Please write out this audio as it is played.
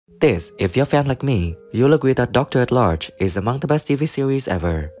This, if you're a fan like me, you'll agree that Doctor at Large is among the best TV series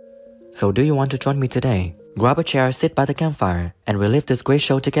ever. So do you want to join me today? Grab a chair, sit by the campfire, and relive this great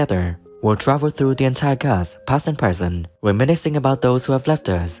show together. We'll travel through the entire cast, past and present, reminiscing about those who have left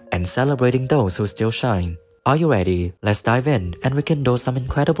us, and celebrating those who still shine. Are you ready? Let's dive in and rekindle some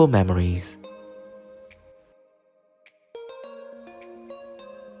incredible memories.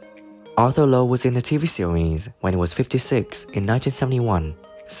 Arthur Lowe was in the TV series when he was 56 in 1971.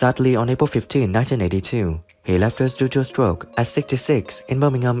 Sadly, on April 15, 1982, he left us due to a stroke at 66 in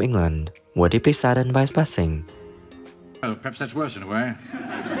Birmingham, England. We're deeply saddened by his passing. Well, perhaps that's worse in a way.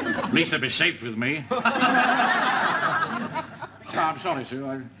 At least they'll be safe with me. I'm sorry, Sue.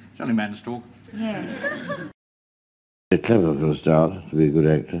 It's only man's talk. Yes. You're clever for a start, to be a good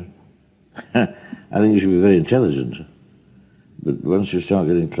actor. I think you should be very intelligent. But once you start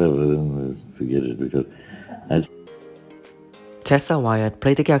getting clever, then forget it, because that's... Tessa Wyatt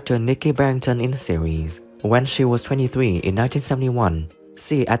played the character Nikki Barrington in the series when she was 23 in 1971.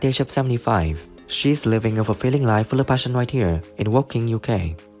 See, at the age of 75, she's living a fulfilling life full of passion right here in Woking,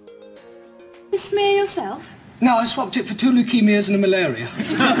 UK. You smear yourself? No, I swapped it for 2 leukemias and a malaria. But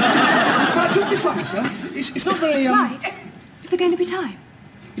I took this one myself. It's not very, Right. Is there going to be time?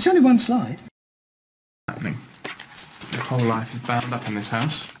 It's only one slide. Happening. Your whole life is bound up in this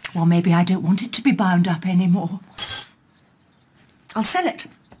house. Well, maybe I don't want it to be bound up anymore. I'll sell it.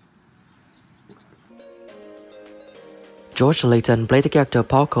 George Layton played the character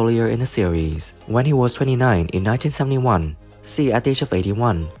Paul Collier in the series when he was 29 in 1971. See, at the age of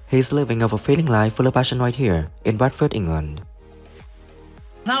 81, he's living a fulfilling life full of passion right here in Bradford, England.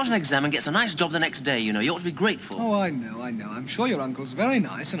 Allows an exam and gets a nice job the next day, you know. You ought to be grateful. Oh, I know. I'm sure your uncle's very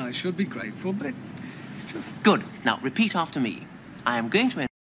nice and I should be grateful, but it's just... Good. Now, repeat after me. I am going to...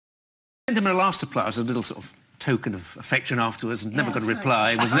 Sent him an elastoplast as a little sort of token of affection afterwards and never got a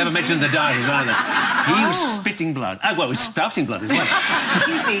reply. It was never mentioned in the diaries either. He was spitting blood. Well, he's spouting blood as well.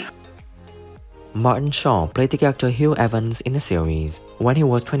 Excuse me. Martin Shaw played the character Hugh Evans in the series when he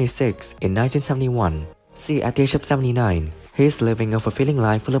was 26 in 1971. See, at the age of 79, he's living a fulfilling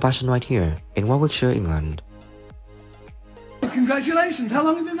life full of passion right here in Warwickshire, England. Congratulations. How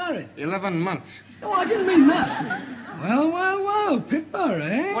long have you been married? 11 months. Oh, I didn't mean that. Well, Pippa,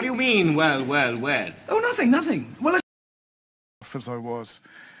 eh? What do you mean, well? Oh, nothing. Well, as I was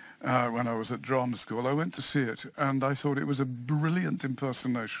when I was at drama school, I went to see it and I thought it was a brilliant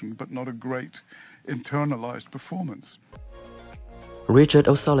impersonation but not a great internalized performance. Richard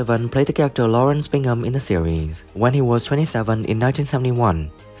O'Sullivan played the character Lawrence Bingham in the series when he was 27 in 1971.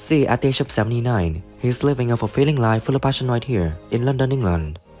 See, at the age of 79, he's living a fulfilling life full of passion right here in London,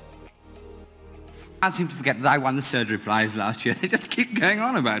 England. I seem to forget that I won the surgery prize last year. They just keep going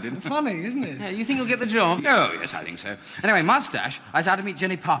on about it. funny, isn't it? Yeah, you think you'll get the job? Oh, yes, I think so. Anyway, Mustache, I was out to meet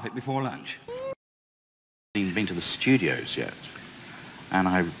Jenny Parfitt before lunch. Been to the studios yet? And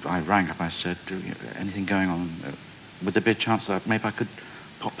I rang up, I said, anything going on? Would there be a chance that maybe I could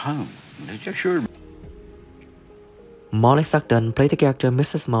pop home? Yeah, sure. Molly Sugden played the character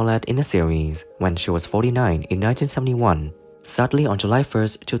Mrs. Smollett in the series when she was 49 in 1971. Sadly, on July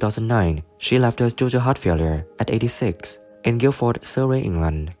 1st, 2009, she left us due to heart failure at 86 in Guildford, Surrey,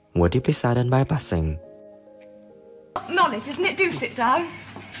 England. We're deeply saddened by her passing. Knowledge, isn't it? Do sit down.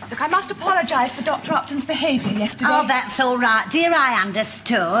 Look, I must apologise for Dr. Upton's behaviour yesterday. Oh, that's all right, dear. I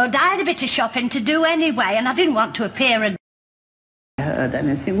understood. I had a bit of shopping to do anyway, and I didn't want to appear and... heard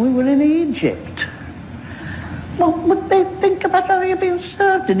anything. We were in Egypt. What would they think about how you're being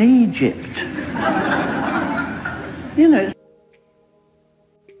served in Egypt? You know...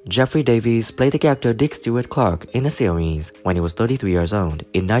 Jeffrey Davies played the character Dick Stewart Clark in the series when he was 33 years old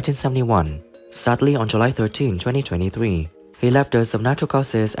in 1971. Sadly, on July 13, 2023, he left us of natural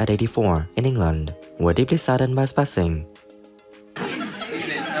causes at 84 in England. We're deeply saddened by his passing.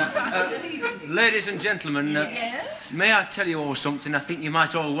 Ladies and gentlemen, may I tell you all something I think you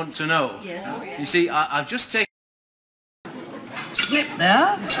might all want to know? Yes. You see, I've just taken... Snip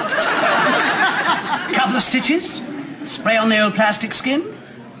there. Couple of stitches. Spray on the old plastic skin.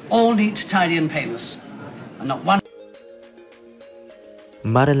 All neat, tidy and painless. And not one...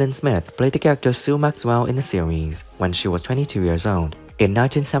 Madeline Smith played the character Sue Maxwell in the series when she was 22 years old in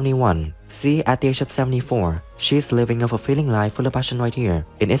 1971. See, at the age of 74, she's living a fulfilling life full of passion right here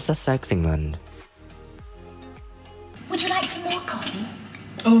in East Sussex, England. Would you like some more coffee?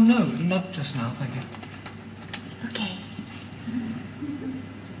 Oh, no, not just now, thank you. Okay.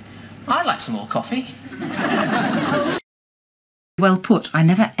 I'd like some more coffee. Well put. I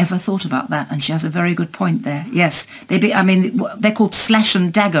never ever thought about that, and she has a very good point there. Yes, they're called Slash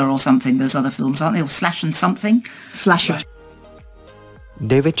and Dagger or something, those other films, aren't they? Or Slash and something? Slash of...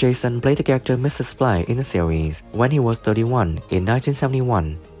 David Jason played the character Mr. Supply in the series when he was 31 in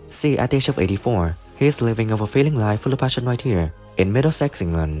 1971. See, at the age of 84, he is living a fulfilling life full of passion right here in Middlesex,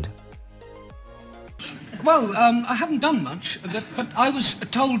 England. Well, I haven't done much, but I was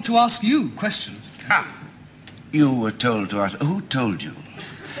told to ask you questions. Ah, you were told to ask. Who told you?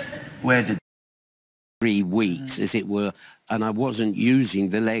 Where did... 3 weeks, as it were, and I wasn't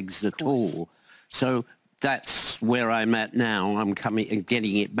using the legs at all. So that's where I'm at now. I'm coming and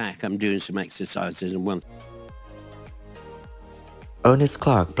getting it back. I'm doing some exercises and one. Ernest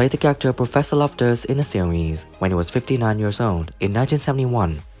Clark played the character Professor Loftus in the series when he was 59 years old in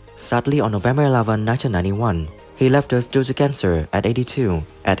 1971. Sadly, on November 11, 1991, he left us due to cancer at 82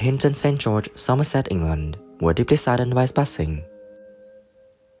 at Hinton St. George, Somerset, England. We're deeply saddened by his passing.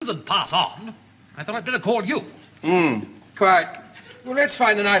 Rather than pass on, I thought I'd better call you. Quite. Well, let's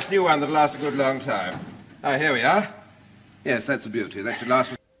find a nice new one that'll last a good long time. Ah, here we are. Yes, that's a beauty. That should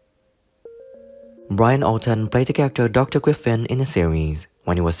last. Brian Alton played the character Dr. Griffin in the series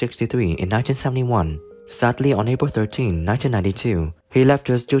when he was 63 in 1971. Sadly, on April 13, 1992, he left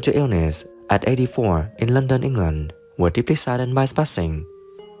us due to illness at 84 in London, England. We're deeply saddened by his passing.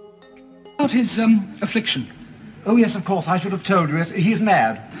 About his affliction. Oh yes, of course, I should have told you it. He's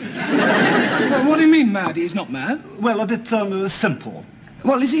mad. Well, what do you mean mad? He's not mad. Well, a bit, simple.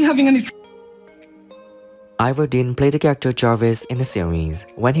 Well, is he having any... Ivor Dean played the character Jarvis in the series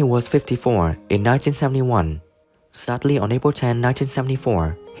when he was 54 in 1971. Sadly, on April 10,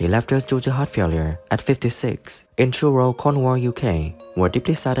 1974, he left us due to heart failure at 56 in Truro, Cornwall, UK. We're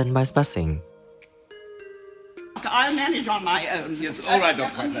deeply saddened by his passing. I'll manage on my own. Yes, all right,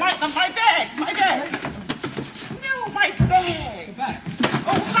 Dr. My bag! No, my bag!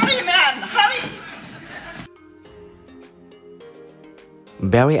 Oh, hurry, man, hurry!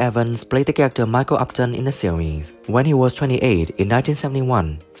 Barry Evans played the character Michael Upton in the series when he was 28 in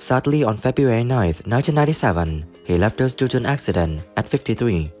 1971. Sadly, on February 9, 1997, he left us due to an accident at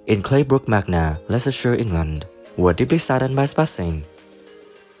 53 in Claybrook Magna, Leicestershire, England. We're deeply saddened by his passing.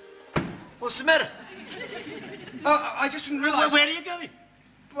 What's the matter? I just didn't realise... Where are you going?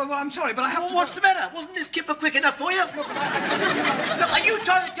 Well, I'm sorry, but I have to... What's the matter? Wasn't this kipper quick enough for you? Look, are you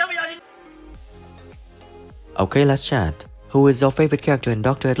trying to tell me I didn't... Okay, let's chat. Who is your favorite character in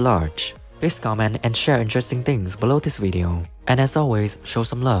Doctor at Large? Please comment and share interesting things below this video. And as always, show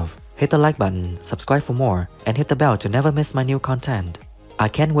some love. Hit the like button, subscribe for more, and hit the bell to never miss my new content. I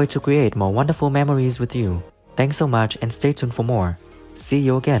can't wait to create more wonderful memories with you. Thanks so much and stay tuned for more. See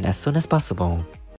you again as soon as possible.